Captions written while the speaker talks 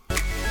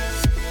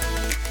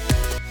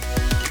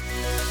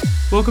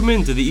Welcome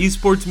into the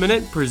Esports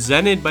Minute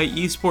presented by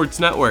Esports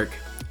Network.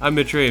 I'm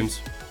Mitch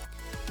Rames.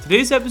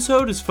 Today's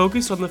episode is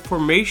focused on the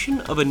formation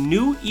of a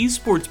new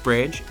esports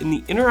branch in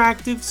the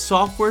Interactive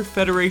Software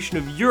Federation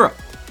of Europe,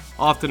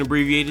 often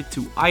abbreviated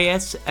to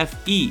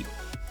ISFE.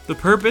 The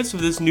purpose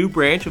of this new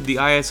branch of the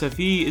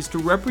ISFE is to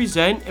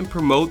represent and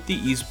promote the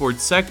esports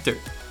sector.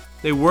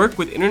 They work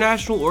with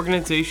international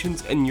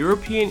organizations and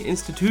European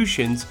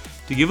institutions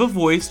to give a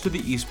voice to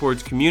the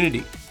esports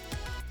community.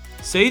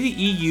 Say the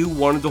EU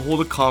wanted to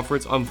hold a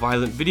conference on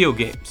violent video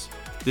games.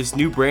 This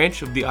new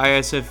branch of the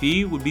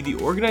ISFE would be the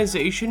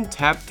organization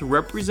tapped to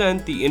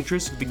represent the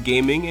interests of the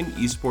gaming and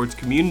esports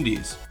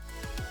communities.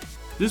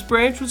 This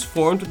branch was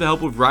formed with the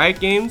help of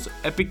Riot Games,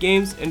 Epic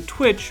Games, and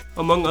Twitch,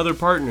 among other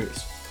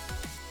partners.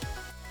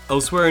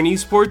 Elsewhere in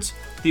esports,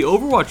 the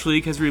Overwatch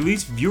League has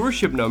released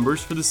viewership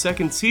numbers for the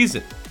second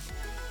season.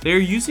 They are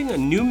using a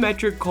new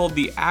metric called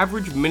the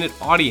average minute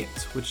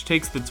audience, which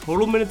takes the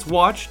total minutes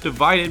watched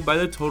divided by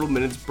the total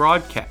minutes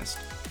broadcast.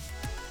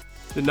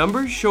 The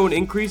numbers show an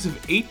increase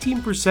of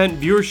 18%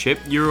 viewership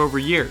year over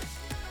year.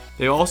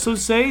 They also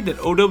say that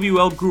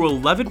OWL grew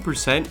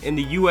 11% in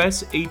the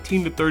US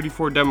 18 to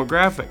 34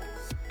 demographic.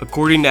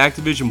 According to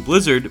Activision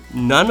Blizzard,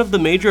 none of the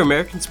major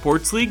American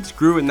sports leagues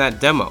grew in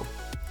that demo.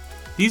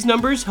 These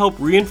numbers help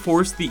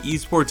reinforce the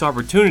esports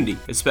opportunity,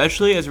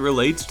 especially as it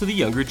relates to the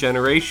younger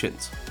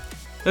generations.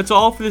 That's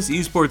all for this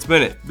Esports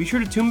Minute. Be sure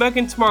to tune back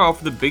in tomorrow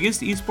for the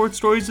biggest esports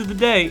stories of the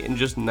day in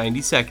just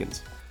 90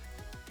 seconds.